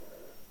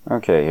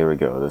Okay, here we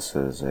go. This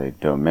is a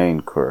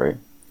domain query,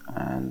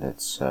 and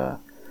it's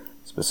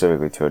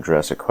specifically to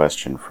address a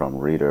question from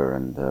reader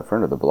and a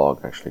friend of the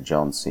blog, actually,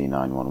 John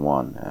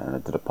C911, and I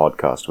did a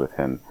podcast with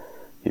him.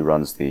 He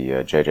runs the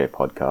JJ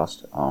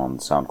podcast on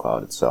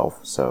SoundCloud itself,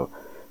 so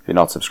if you're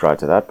not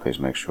subscribed to that, please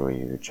make sure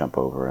you jump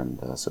over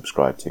and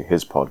subscribe to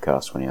his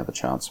podcast when you have a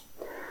chance.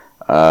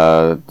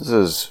 This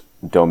is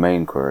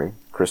domain query,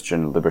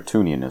 Christian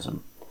libertarianism.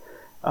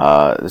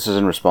 This is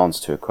in response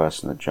to a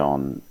question that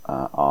John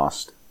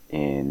asked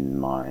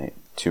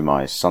to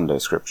my Sunday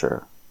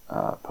scripture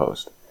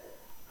post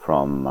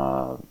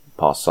from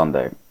past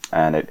Sunday,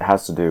 and it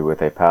has to do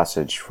with a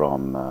passage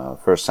from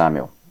 1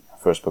 Samuel,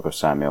 first book of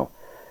Samuel.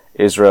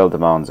 Israel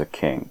demands a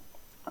king,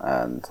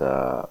 and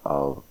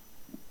I'll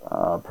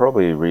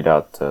probably read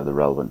out the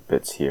relevant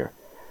bits here.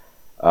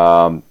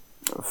 1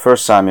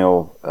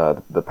 Samuel,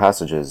 the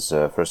passage is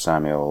 1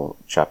 Samuel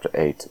chapter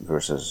 8,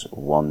 verses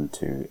 1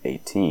 to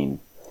 18,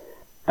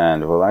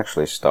 and we'll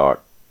actually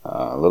start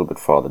a little bit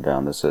farther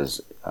down. This is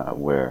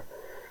where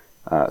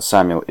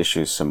Samuel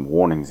issues some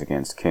warnings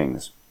against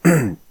kings.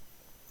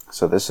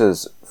 So this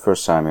is 1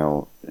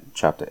 Samuel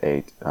chapter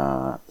 8,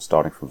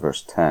 starting from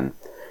verse 10,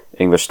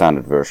 English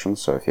Standard Version.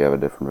 So if you have a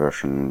different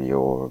version,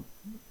 your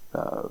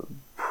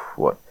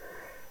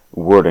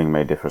wording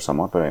may differ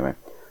somewhat, but anyway.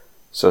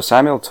 So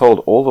Samuel told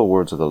all the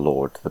words of the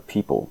Lord to the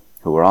people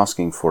who were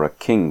asking for a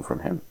king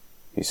from him.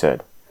 He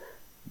said,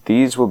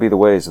 "These will be the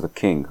ways of the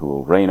king who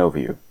will reign over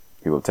you.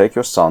 He will take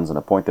your sons and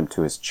appoint them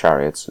to his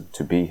chariots,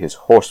 to be his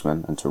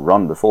horsemen, and to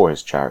run before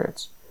his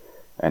chariots.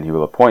 And he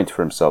will appoint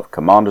for himself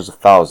commanders of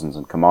thousands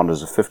and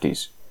commanders of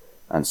fifties,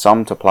 and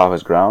some to plow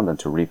his ground and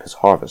to reap his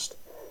harvest,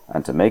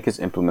 and to make his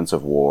implements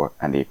of war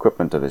and the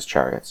equipment of his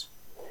chariots.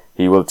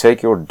 He will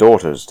take your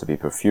daughters to be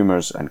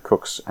perfumers and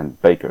cooks and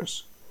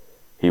bakers.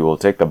 He will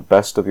take the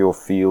best of your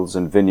fields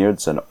and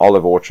vineyards and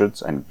olive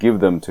orchards and give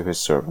them to his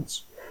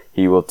servants.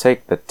 He will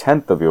take the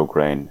tenth of your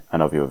grain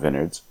and of your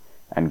vineyards,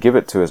 and give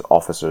it to his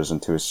officers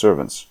and to his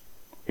servants.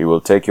 He will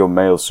take your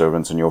male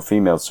servants and your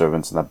female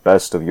servants and the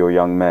best of your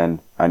young men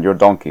and your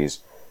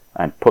donkeys,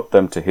 and put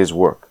them to his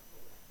work.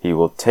 He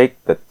will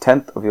take the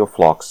tenth of your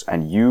flocks,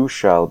 and you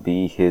shall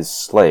be his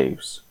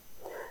slaves.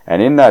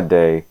 And in that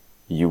day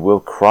you will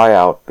cry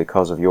out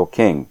because of your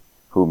king,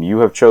 whom you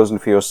have chosen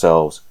for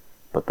yourselves,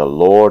 but the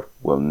Lord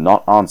will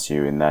not answer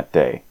you in that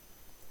day."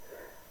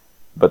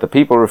 But the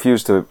people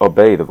refused to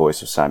obey the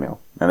voice of Samuel,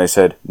 and they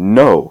said,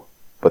 "No,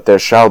 but there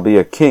shall be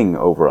a king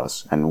over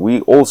us, and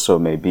we also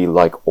may be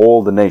like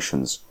all the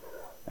nations,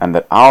 and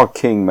that our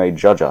king may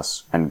judge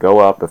us, and go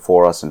out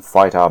before us and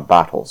fight our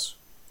battles."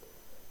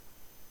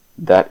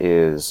 That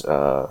is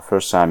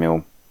 1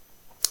 Samuel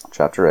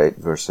chapter 8,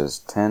 verses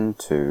 10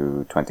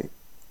 to 20.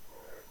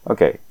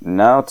 Okay,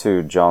 now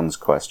to John's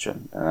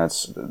question, and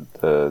that's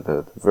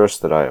the verse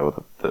that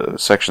the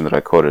section that I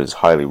quoted is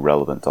highly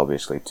relevant,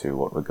 obviously, to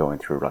what we're going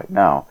through right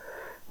now,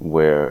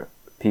 where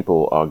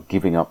people are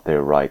giving up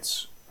their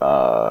rights,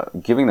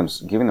 giving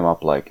them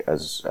up like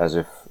as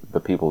if the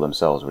people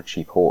themselves were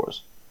cheap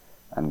whores,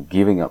 and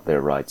giving up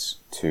their rights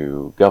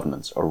to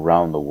governments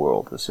around the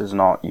world. This is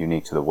not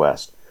unique to the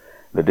West.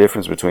 The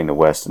difference between the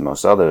West and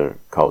most other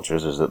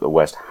cultures is that the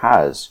West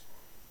has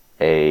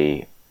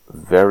a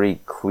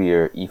very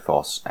clear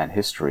ethos and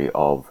history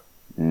of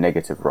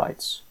negative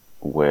rights,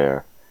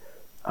 where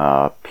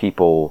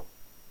people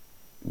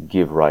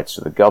give rights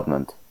to the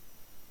government,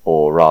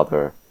 or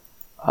rather,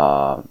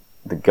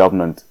 the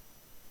government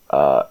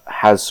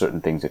has certain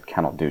things it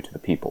cannot do to the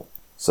people.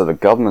 So the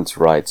government's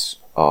rights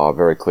are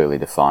very clearly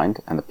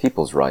defined, and the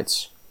people's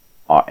rights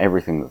are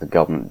everything that the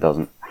government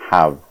doesn't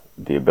have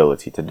the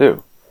ability to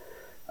do.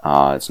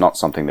 It's not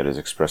something that is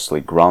expressly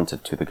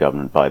granted to the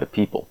government by the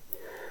people.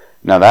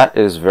 Now that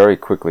is very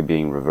quickly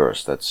being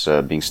reversed. That's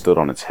being stood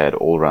on its head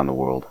all around the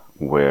world,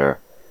 where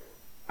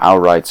our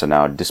rights are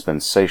now a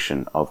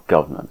dispensation of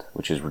government,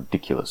 which is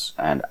ridiculous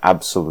and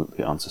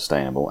absolutely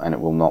unsustainable, and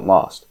it will not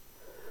last.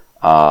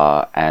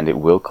 And it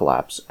will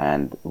collapse,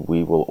 and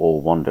we will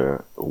all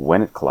wonder,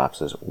 when it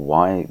collapses,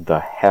 why the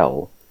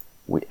hell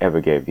we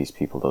ever gave these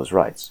people those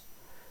rights.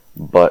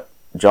 But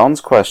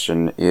John's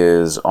question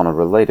is on a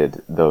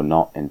related, though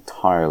not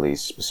entirely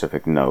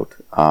specific note,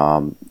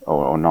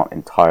 or not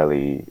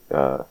entirely,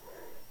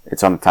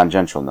 it's on a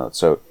tangential note.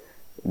 So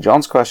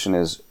John's question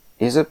is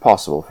it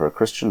possible for a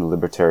Christian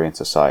libertarian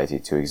society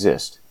to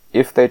exist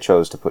if they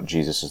chose to put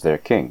Jesus as their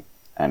king,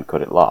 and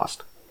could it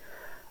last?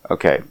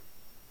 Okay,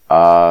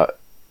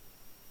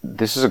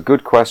 this is a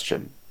good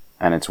question,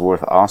 and it's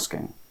worth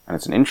asking, and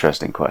it's an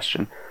interesting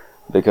question,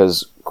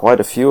 because quite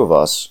a few of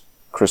us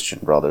Christian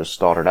brothers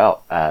started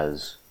out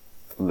as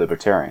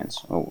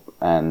libertarians,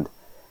 and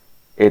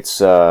it's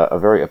a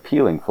very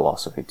appealing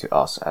philosophy to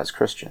us as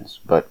Christians.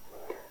 But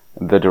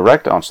the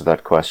direct answer to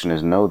that question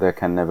is no, there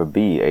can never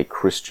be a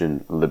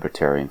Christian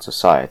libertarian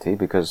society,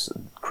 because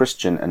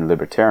Christian and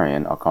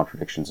libertarian are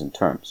contradictions in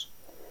terms.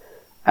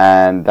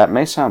 And that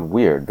may sound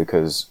weird,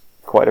 because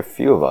quite a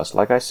few of us,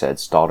 like I said,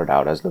 started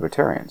out as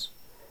libertarians.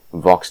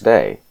 Vox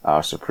Dei,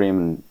 our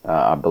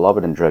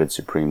beloved and dreaded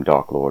Supreme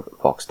Dark Lord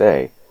Vox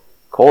Dei,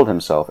 called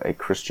himself a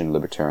Christian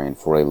libertarian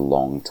for a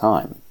long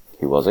time.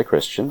 He was a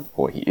Christian,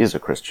 or he is a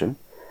Christian,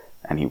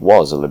 and he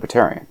was a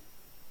libertarian.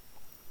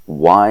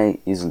 Why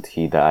isn't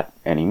he that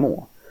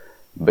anymore?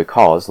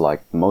 Because,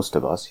 like most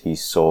of us, he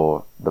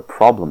saw the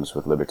problems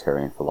with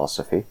libertarian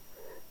philosophy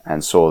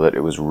and saw that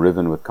it was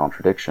riven with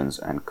contradictions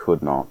and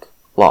could not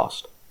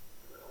last.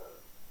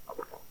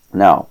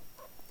 Now,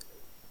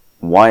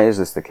 why is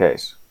this the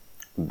case?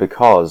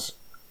 Because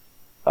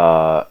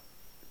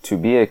to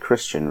be a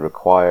Christian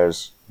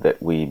requires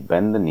that we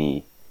bend the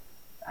knee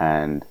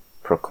and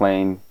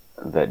proclaim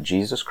that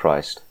Jesus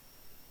Christ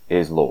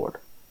is Lord.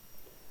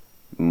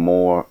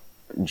 More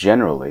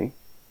generally,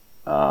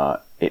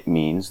 it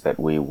means that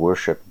we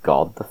worship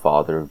God the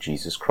Father of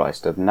Jesus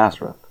Christ of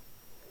Nazareth.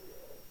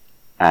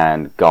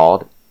 And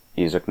God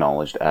is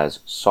acknowledged as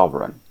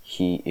sovereign.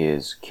 He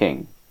is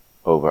king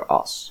over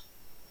us.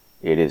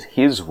 It is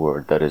His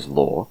word that is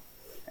law,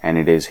 and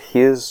it is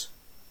His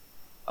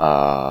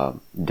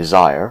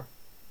desire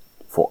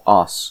for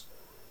us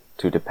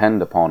to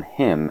depend upon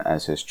Him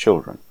as His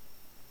children.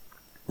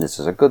 This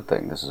is a good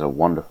thing. This is a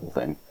wonderful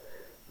thing,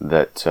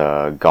 that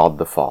God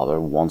the Father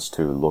wants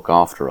to look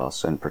after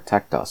us and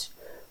protect us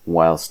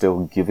while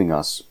still giving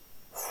us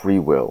free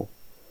will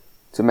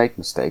to make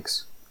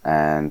mistakes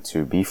and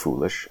to be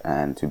foolish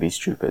and to be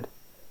stupid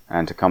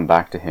and to come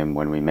back to Him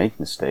when we make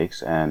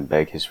mistakes and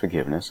beg His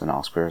forgiveness and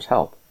ask for His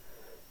help.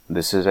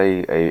 This is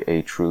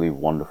a truly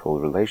wonderful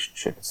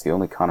relationship. It's the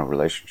only kind of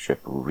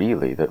relationship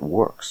really that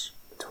works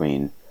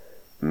between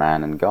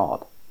man and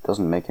God. It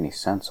doesn't make any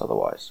sense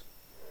otherwise.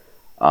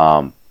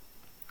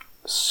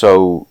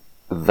 So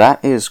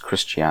that is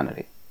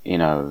Christianity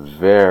in a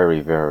very,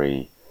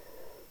 very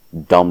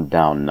dumbed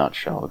down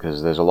nutshell,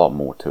 because there's a lot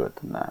more to it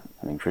than that.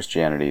 I mean,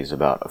 Christianity is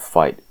about the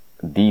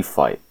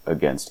fight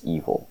against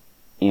evil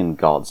in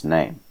God's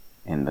name,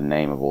 in the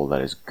name of all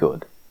that is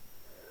good.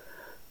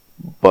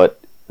 But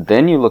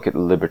then you look at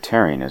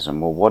libertarianism.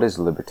 Well, what is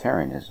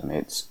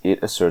libertarianism? It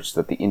asserts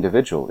that the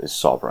individual is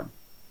sovereign.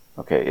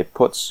 Okay, it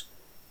puts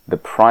the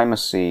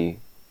primacy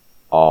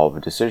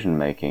of decision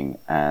making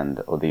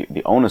or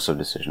the onus of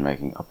decision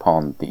making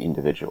upon the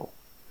individual.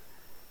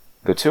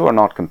 The two are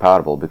not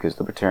compatible because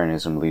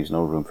libertarianism leaves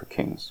no room for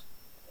kings.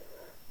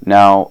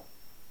 Now,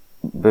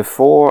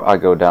 before I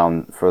go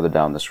further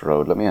down this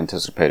road, let me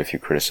anticipate a few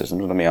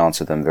criticisms. Let me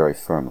answer them very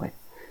firmly.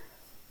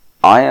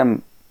 I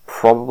am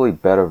probably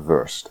better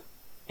versed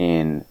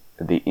in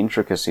the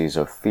intricacies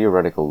of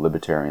theoretical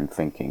libertarian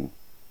thinking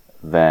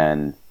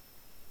than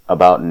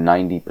about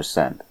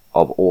 90%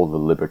 of all the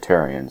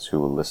libertarians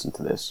who will listen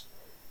to this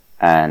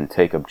and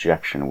take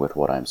objection with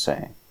what I'm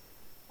saying.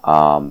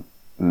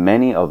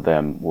 Many of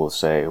them will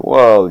say,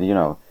 well,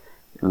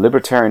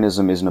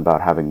 libertarianism isn't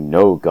about having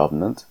no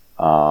government.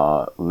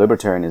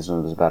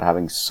 Libertarianism is about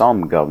having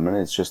some government.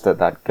 It's just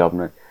that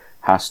government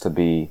has to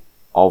be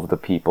of the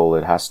people.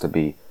 It has to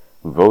be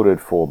voted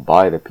for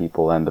by the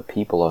people, and the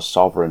people are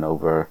sovereign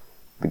over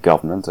the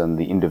government, and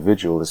the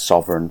individual is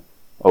sovereign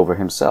over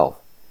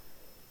himself.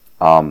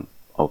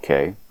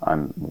 Okay,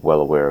 I'm well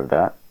aware of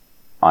that.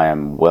 I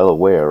am well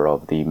aware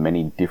of the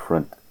many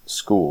different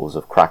schools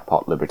of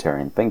crackpot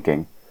libertarian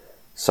thinking,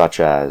 such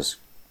as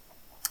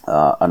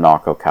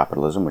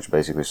anarcho-capitalism, which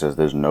basically says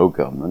there's no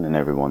government and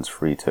everyone's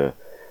free to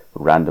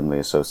randomly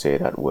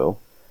associate at will.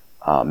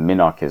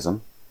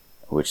 Minarchism,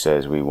 which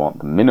says we want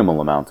the minimal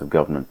amount of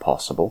government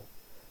possible.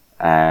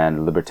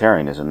 And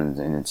libertarianism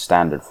in its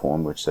standard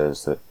form, which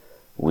says that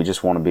we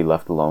just want to be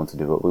left alone to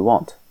do what we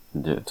want,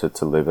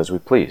 to live as we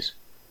please.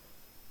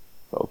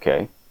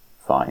 Okay,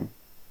 fine.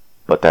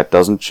 But that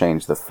doesn't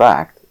change the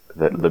fact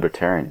that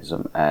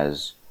libertarianism,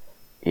 as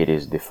it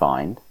is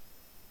defined,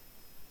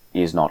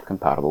 is not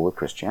compatible with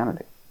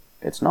Christianity.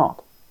 It's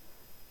not.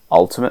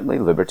 Ultimately,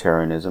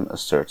 libertarianism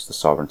asserts the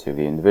sovereignty of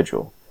the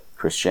individual.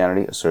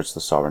 Christianity asserts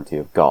the sovereignty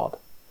of God.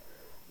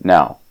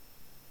 Now,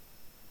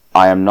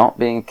 I am not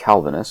being a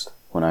Calvinist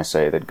when I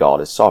say that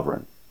God is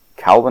sovereign.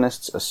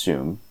 Calvinists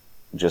assume,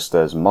 just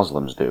as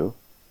Muslims do,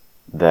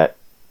 that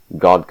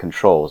God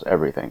controls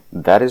everything.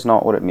 That is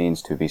not what it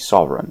means to be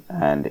sovereign,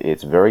 and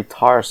it's very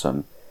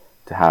tiresome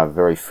to have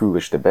very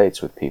foolish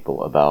debates with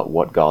people about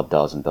what God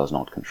does and does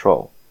not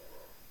control.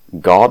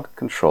 God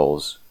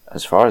controls,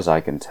 as far as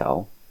I can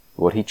tell,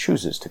 what He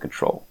chooses to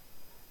control.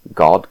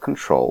 God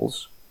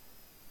controls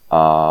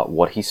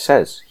what He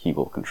says He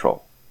will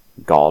control.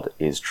 God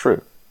is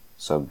truth.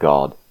 So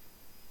God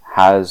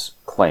has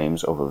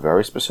claims over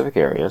very specific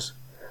areas,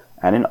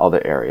 and in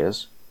other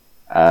areas,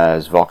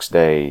 as Vox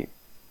Day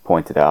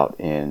pointed out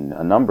in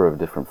a number of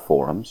different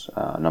forums,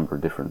 a number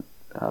of different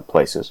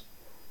places,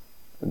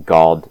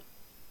 God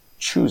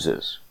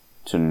chooses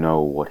to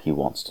know what He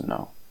wants to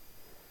know.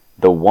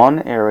 The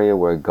one area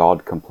where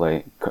God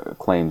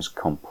claims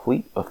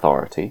complete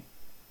authority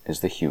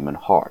is the human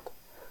heart.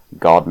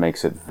 God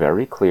makes it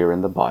very clear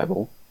in the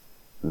Bible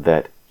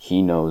that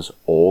He knows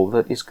all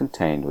that is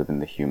contained within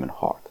the human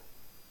heart.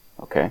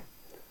 Okay?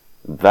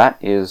 That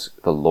is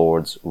the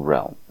Lord's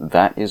realm.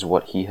 That is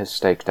what He has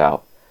staked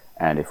out,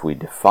 and if we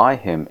defy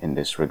Him in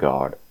this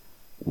regard,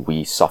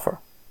 we suffer.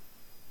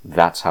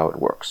 That's how it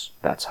works.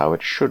 That's how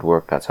it should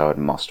work. That's how it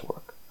must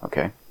work.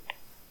 Okay?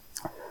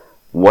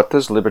 What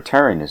does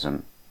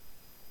libertarianism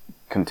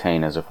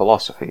contain as a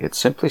philosophy? It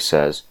simply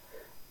says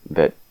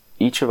that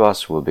each of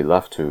us will be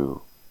left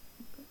to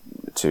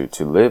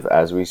live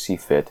as we see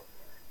fit,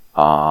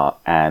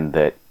 and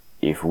that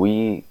if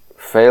we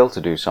fail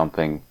to do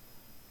something,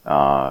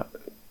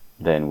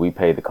 then we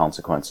pay the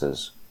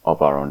consequences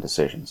of our own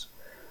decisions.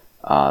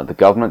 The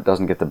government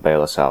doesn't get to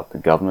bail us out. The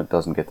government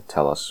doesn't get to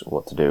tell us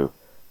what to do.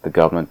 The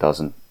government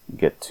doesn't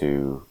get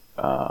to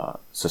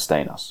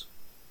sustain us.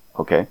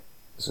 Okay?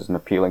 This is an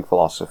appealing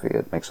philosophy.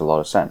 It makes a lot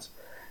of sense.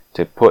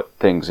 To put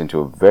things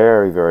into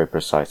very, very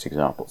precise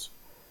examples.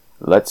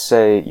 Let's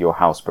say your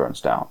house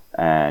burns down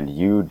and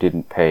you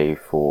didn't pay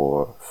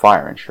for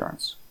fire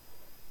insurance.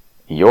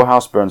 Your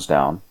house burns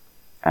down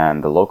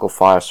and the local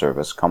fire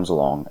service comes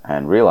along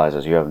and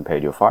realizes you haven't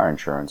paid your fire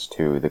insurance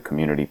to the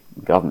community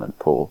government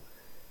pool.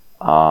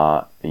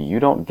 You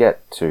don't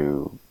get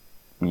the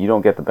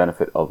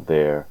benefit of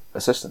their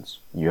assistance.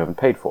 You haven't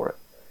paid for it.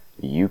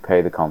 You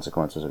pay the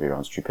consequences of your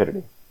own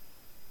stupidity.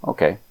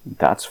 Okay,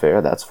 that's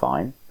fair, that's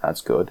fine,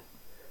 that's good.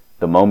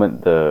 The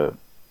moment the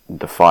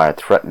fire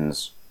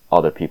threatens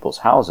other people's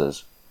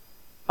houses,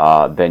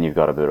 then you've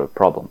got a bit of a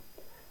problem.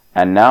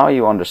 And now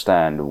you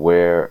understand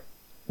where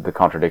the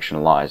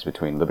contradiction lies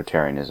between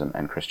libertarianism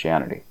and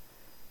Christianity.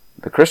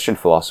 The Christian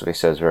philosophy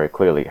says very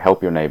clearly,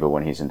 help your neighbor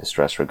when he's in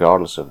distress,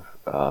 regardless of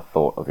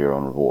thought of your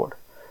own reward.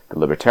 The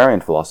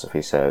libertarian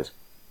philosophy says,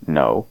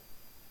 no,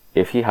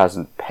 if he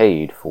hasn't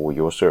paid for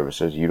your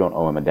services, you don't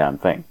owe him a damn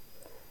thing.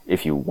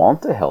 If you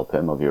want to help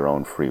him of your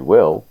own free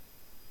will,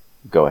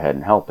 go ahead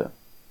and help him.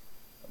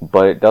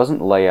 But it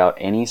doesn't lay out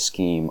any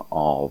scheme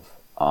of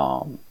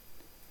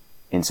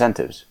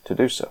incentives to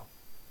do so.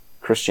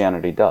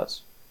 Christianity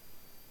does.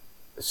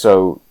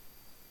 So,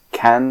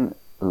 can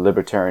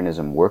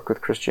libertarianism work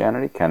with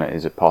Christianity?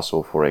 Is it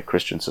possible for a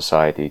Christian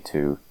society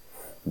to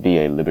be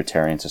a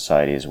libertarian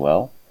society as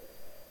well?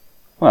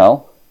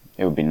 Well,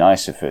 it would be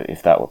nice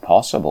if that were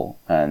possible,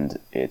 and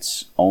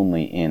it's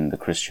only in the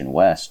Christian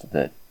West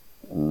that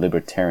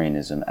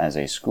libertarianism as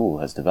a school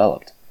has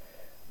developed.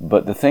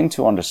 But the thing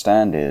to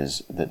understand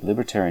is that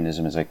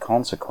libertarianism is a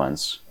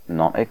consequence,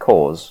 not a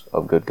cause,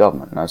 of good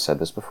government. And I've said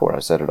this before. I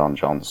said it on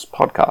John's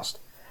podcast.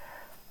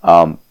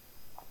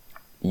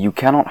 You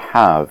cannot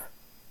have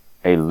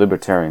a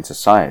libertarian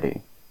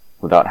society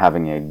without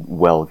having a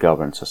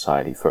well-governed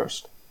society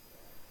first.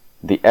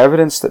 The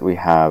evidence that we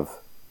have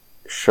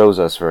shows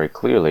us very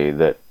clearly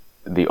that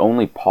the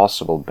only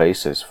possible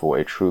basis for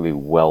a truly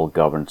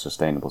well-governed,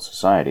 sustainable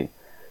society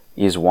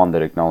is one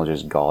that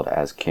acknowledges God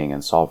as king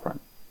and sovereign.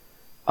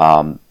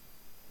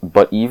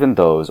 But even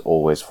those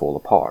always fall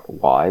apart.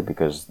 Why?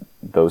 Because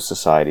those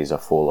societies are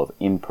full of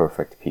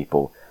imperfect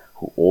people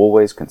who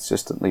always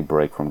consistently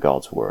break from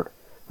God's word.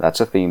 That's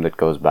a theme that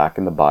goes back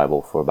in the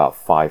Bible for about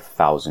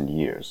 5,000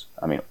 years.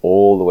 I mean,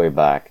 all the way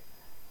back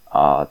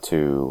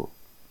to,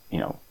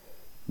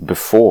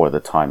 before the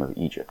time of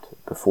Egypt,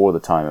 before the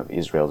time of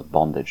Israel's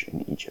bondage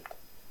in Egypt.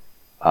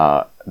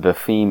 The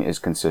theme is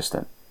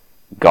consistent.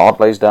 God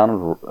lays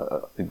down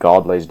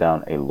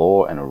a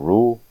law and a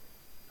rule.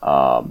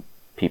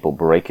 People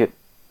break it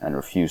and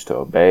refuse to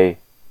obey.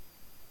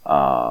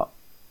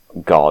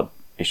 God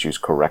issues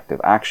corrective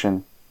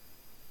action.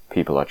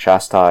 People are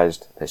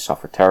chastised. They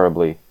suffer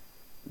terribly.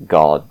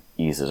 God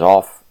eases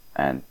off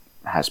and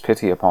has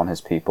pity upon his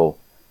people.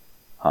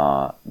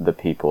 The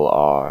people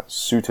are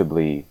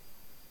suitably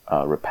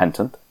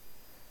repentant,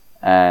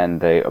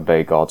 and they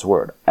obey God's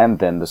word. And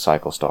then the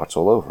cycle starts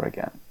all over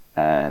again.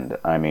 And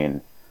I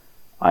mean,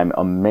 I'm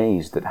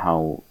amazed at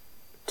how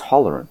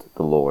tolerant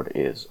the Lord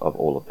is of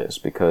all of this,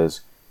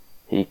 because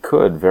he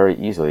could very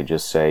easily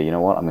just say, you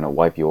know what, I'm going to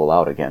wipe you all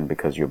out again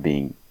because you're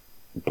being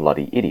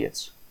bloody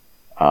idiots.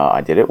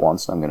 I did it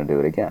once, I'm going to do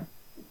it again.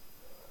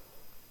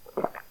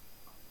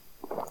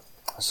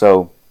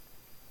 So,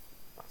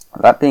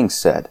 that being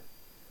said,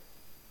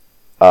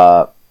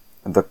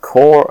 the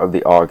core of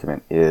the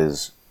argument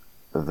is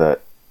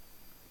that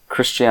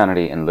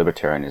Christianity and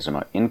libertarianism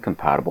are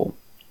incompatible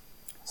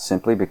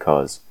simply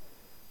because,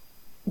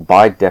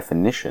 by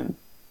definition,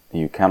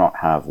 you cannot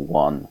have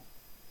one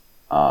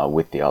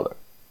with the other.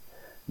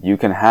 You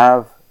can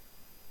have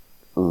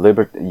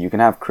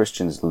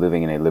Christians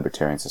living in a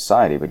libertarian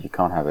society, but you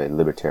can't have a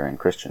libertarian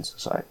Christian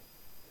society.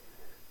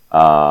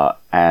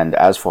 And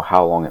as for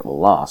how long it will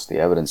last, the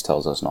evidence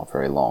tells us not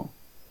very long.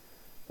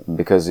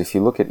 Because if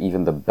you look at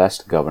even the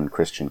best governed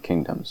Christian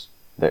kingdoms,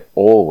 they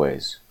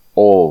always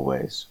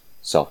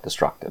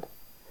self-destructed.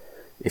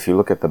 If you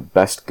look at the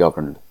best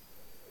governed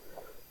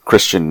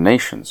Christian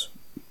nations,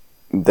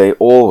 they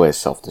always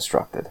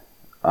self-destructed.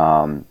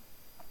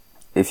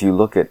 If you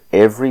look at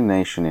every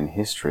nation in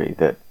history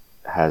that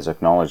has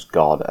acknowledged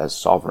God as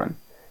sovereign,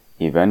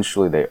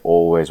 eventually they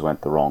always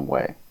went the wrong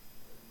way.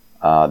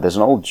 There's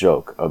an old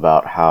joke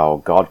about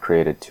how God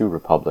created two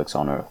republics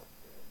on earth.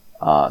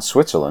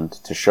 Switzerland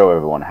to show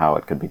everyone how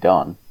it could be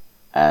done,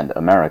 and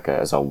America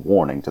as a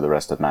warning to the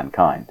rest of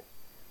mankind.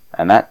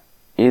 And that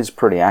is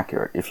pretty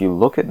accurate. If you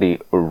look at the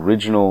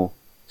original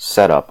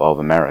setup of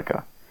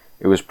America,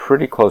 it was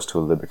pretty close to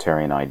a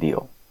libertarian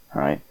ideal,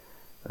 right?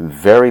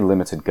 Very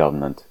limited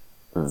government,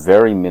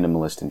 very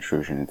minimalist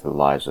intrusion into the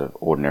lives of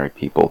ordinary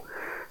people,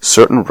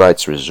 certain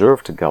rights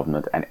reserved to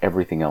government, and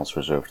everything else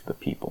reserved to the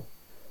people.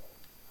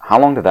 How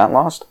long did that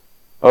last?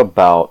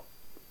 About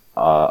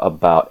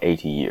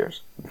 80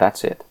 years.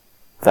 That's it.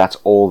 That's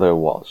all there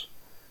was.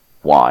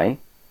 Why?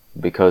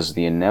 Because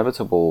the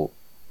inevitable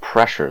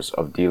pressures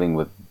of dealing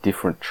with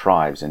different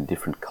tribes and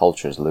different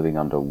cultures living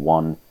under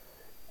one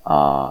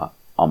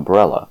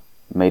umbrella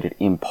made it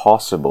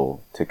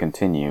impossible to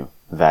continue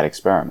that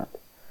experiment.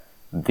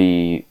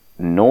 The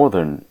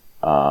northern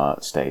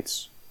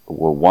states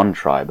were one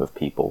tribe of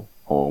people,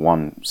 or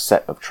one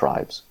set of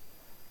tribes,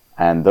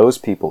 and those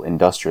people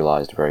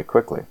industrialized very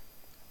quickly.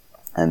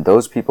 And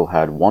those people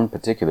had one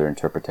particular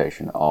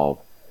interpretation of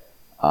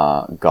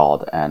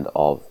God and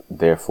of,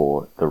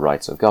 therefore, the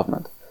rights of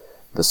government.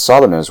 The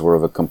Southerners were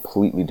of a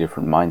completely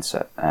different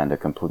mindset and a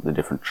completely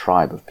different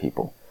tribe of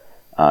people.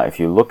 If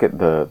you look at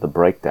the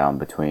breakdown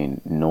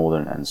between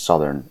Northern and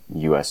Southern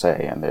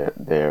USA and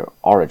their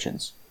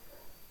origins,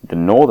 the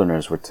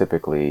Northerners were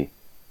typically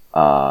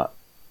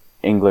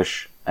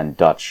English and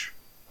Dutch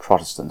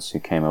Protestants who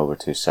came over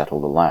to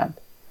settle the land.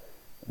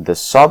 The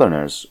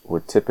Southerners were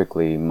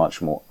typically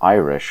much more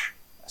Irish,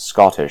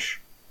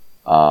 Scottish,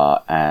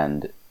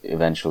 and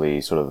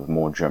eventually sort of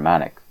more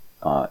Germanic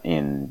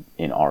in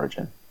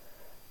origin.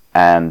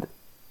 And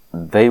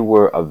they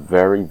were a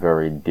very,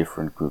 very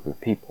different group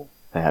of people.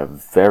 They had a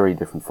very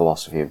different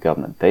philosophy of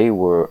government. They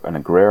were an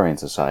agrarian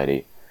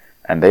society,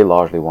 and they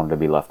largely wanted to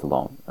be left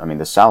alone. I mean,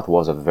 the South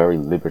was a very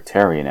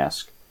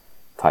libertarian-esque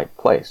type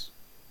place.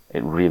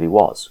 It really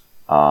was.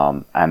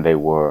 And they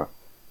were,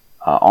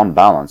 on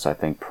balance, I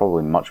think,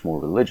 probably much more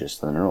religious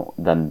than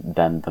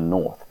the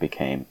North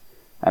became.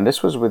 And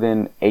this was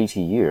within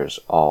 80 years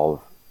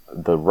of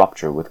the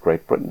rupture with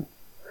Great Britain.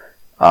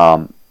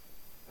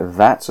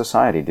 That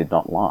society did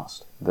not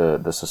last.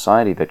 The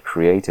society that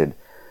created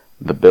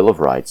the Bill of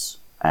Rights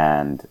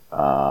and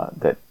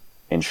that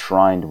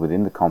enshrined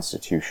within the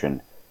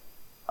Constitution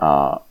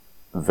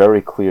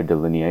very clear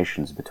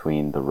delineations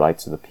between the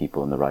rights of the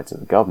people and the rights of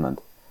the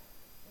government,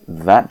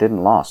 that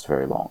didn't last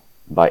very long.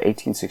 By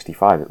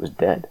 1865, it was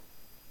dead.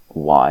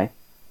 Why?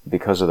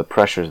 Because of the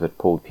pressures that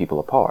pulled people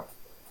apart.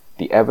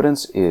 The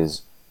evidence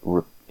is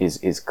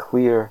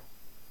clear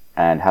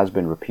and has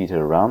been repeated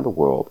around the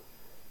world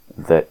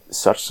that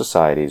such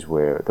societies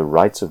where the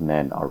rights of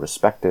men are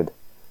respected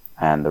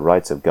and the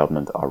rights of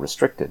government are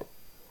restricted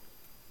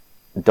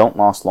don't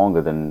last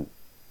longer than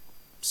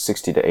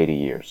 60 to 80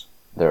 years,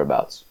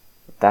 thereabouts.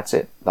 That's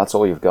it. That's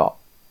all you've got.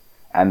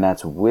 And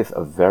that's with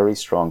a very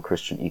strong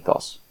Christian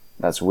ethos.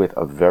 That's with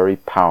a very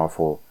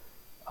powerful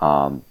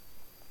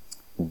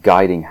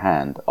guiding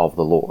hand of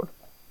the Lord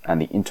and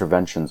the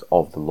interventions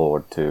of the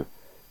Lord to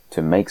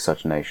make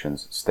such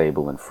nations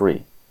stable and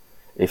free.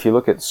 If you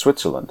look at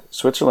Switzerland,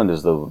 Switzerland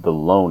is the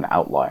lone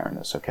outlier in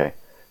this, okay?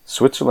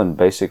 Switzerland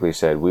basically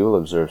said, we will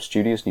observe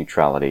studious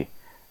neutrality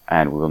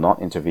and we will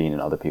not intervene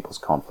in other people's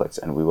conflicts,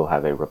 and we will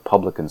have a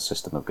republican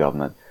system of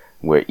government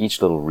where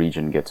each little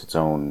region gets its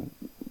own,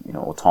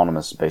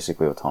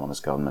 basically autonomous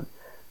government.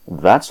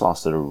 That's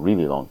lasted a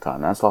really long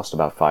time. That's lasted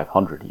about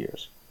 500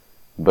 years.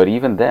 But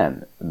even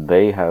then,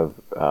 they have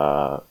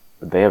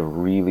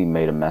really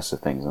made a mess of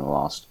things in the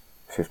last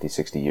 50,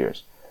 60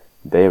 years.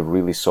 They have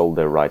really sold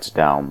their rights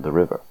down the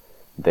river.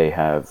 They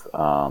have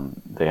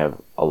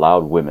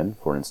allowed women,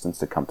 for instance,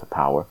 to come to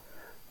power,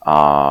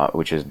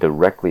 which is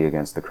directly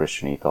against the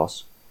Christian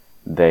ethos.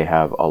 They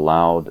have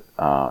allowed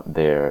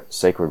their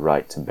sacred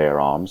right to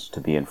bear arms to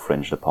be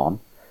infringed upon,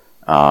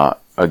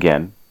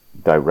 again,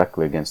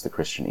 directly against the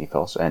Christian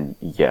ethos. And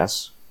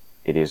yes,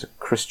 it is a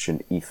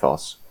Christian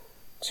ethos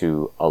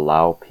to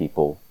allow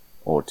people,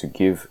 or to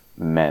give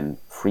men,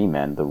 free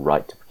men, the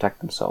right to protect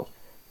themselves.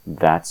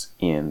 That's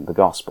in the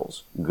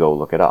Gospels. Go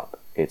look it up.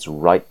 It's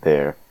right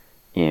there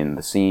in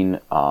the scene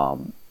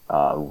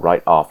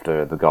right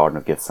after the Garden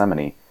of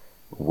Gethsemane,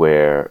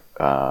 where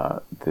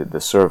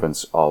the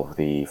servants of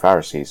the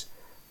Pharisees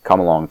come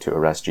along to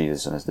arrest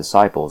Jesus and his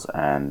disciples,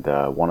 and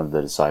one of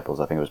the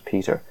disciples, I think it was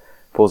Peter,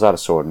 pulls out a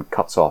sword and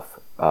cuts off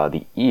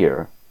the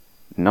ear.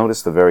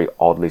 Notice the very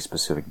oddly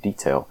specific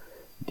detail.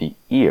 The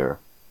ear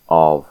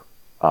of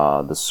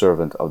the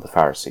servant of the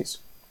Pharisees.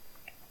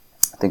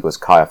 I think it was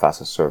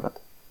Caiaphas' servant.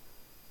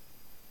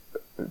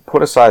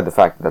 Put aside the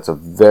fact that that's a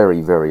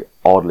very, very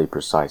oddly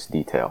precise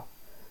detail.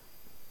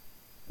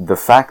 The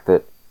fact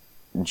that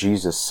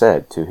Jesus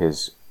said to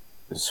his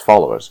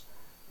followers,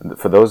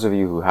 for those of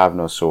you who have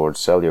no sword,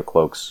 sell your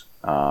cloaks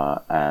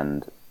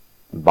and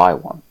buy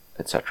one,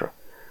 etc.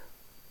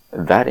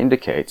 That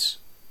indicates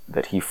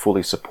that he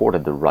fully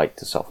supported the right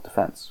to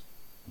self-defense.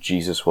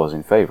 Jesus was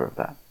in favor of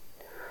that.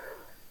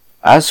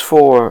 As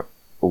for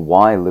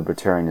why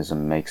libertarianism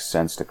makes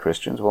sense to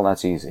Christians, well,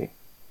 that's easy.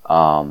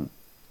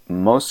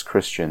 Most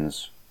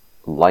Christians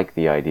like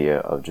the idea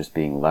of just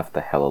being left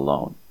the hell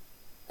alone,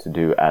 to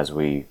do as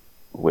we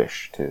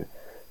wish, to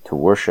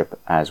worship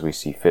as we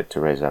see fit, to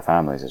raise our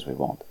families as we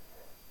want.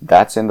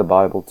 That's in the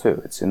Bible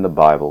too. It's in the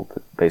Bible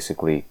that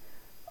basically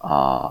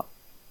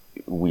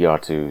we are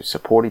to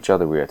support each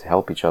other, we are to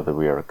help each other,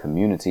 we are a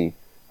community,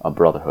 a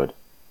brotherhood,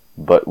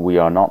 but we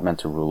are not meant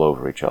to rule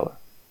over each other.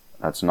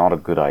 That's not a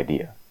good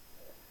idea.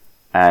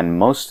 And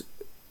most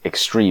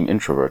extreme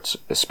introverts,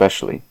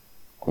 especially,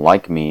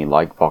 like me,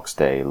 like Vox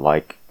Day,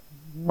 like,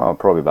 well,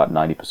 probably about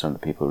 90% of the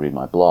people who read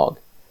my blog,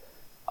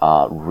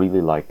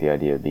 really like the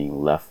idea of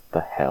being left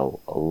the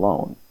hell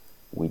alone.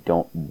 We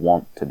don't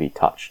want to be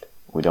touched.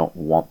 We don't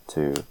want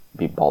to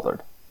be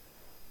bothered.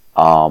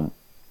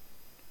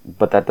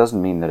 But that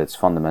doesn't mean that it's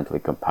fundamentally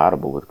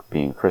compatible with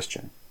being a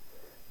Christian.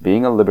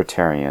 Being a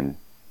libertarian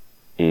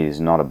is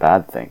not a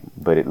bad thing,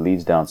 but it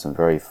leads down some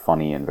very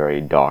funny and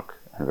very dark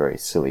and very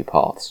silly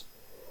paths.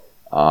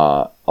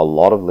 A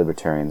lot of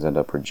libertarians end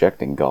up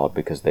rejecting God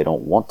because they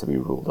don't want to be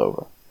ruled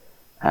over.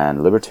 And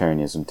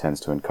libertarianism tends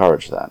to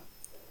encourage that.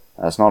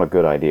 That's not a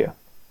good idea.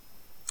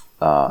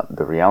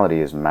 The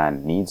reality is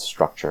man needs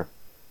structure,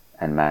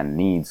 and man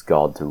needs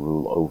God to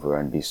rule over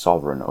and be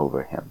sovereign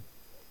over him,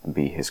 and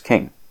be his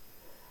king.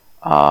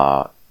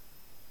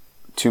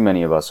 Too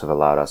many of us have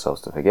allowed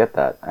ourselves to forget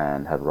that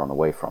and have run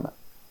away from it.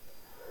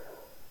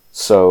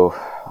 So,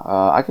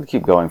 I could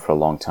keep going for a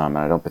long time,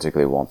 and I don't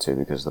particularly want to,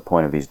 because the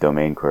point of these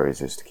domain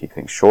queries is to keep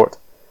things short.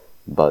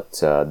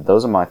 But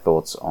those are my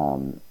thoughts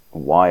on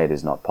why it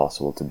is not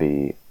possible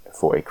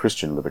for a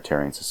Christian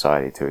libertarian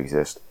society to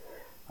exist,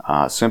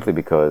 simply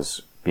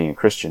because being a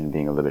Christian,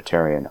 being a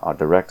libertarian are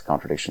direct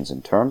contradictions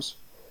in terms.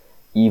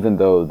 Even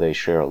though they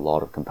share a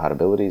lot of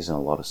compatibilities and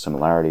a lot of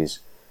similarities,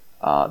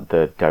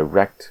 the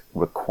direct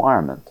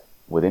requirement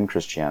within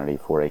Christianity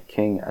for a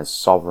king as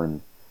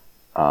sovereign,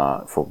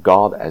 for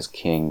God as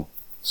king,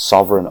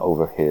 sovereign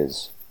over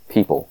his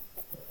people,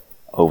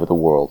 over the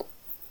world,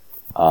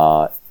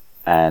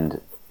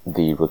 and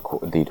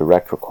the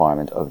direct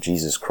requirement of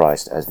Jesus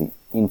Christ as the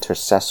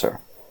intercessor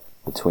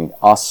between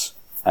us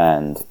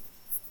and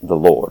the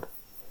Lord,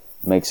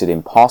 makes it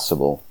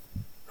impossible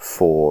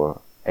for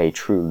a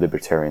true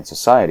libertarian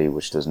society,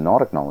 which does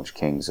not acknowledge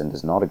kings and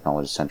does not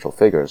acknowledge central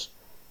figures,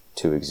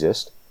 to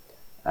exist.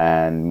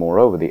 And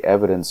moreover, the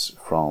evidence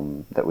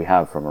that we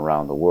have from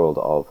around the world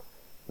of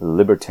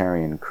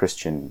libertarian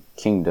Christian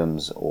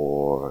kingdoms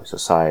or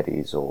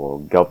societies or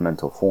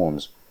governmental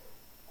forms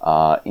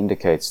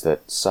indicates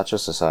that such a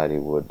society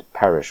would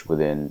perish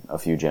within a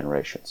few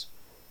generations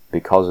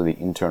because of the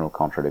internal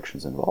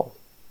contradictions involved.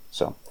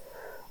 So,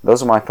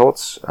 those are my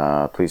thoughts.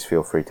 Please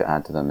feel free to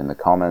add to them in the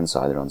comments,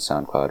 either on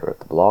SoundCloud or at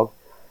the blog.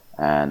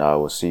 And I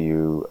will see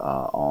you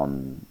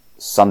on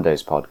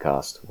Sunday's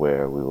podcast,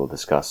 where we will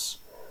discuss,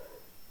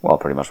 well,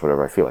 pretty much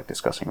whatever I feel like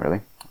discussing,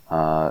 really.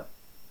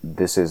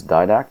 This is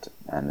Didact,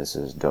 and this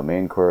is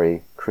Domain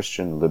Query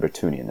Christian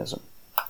Libertarianism.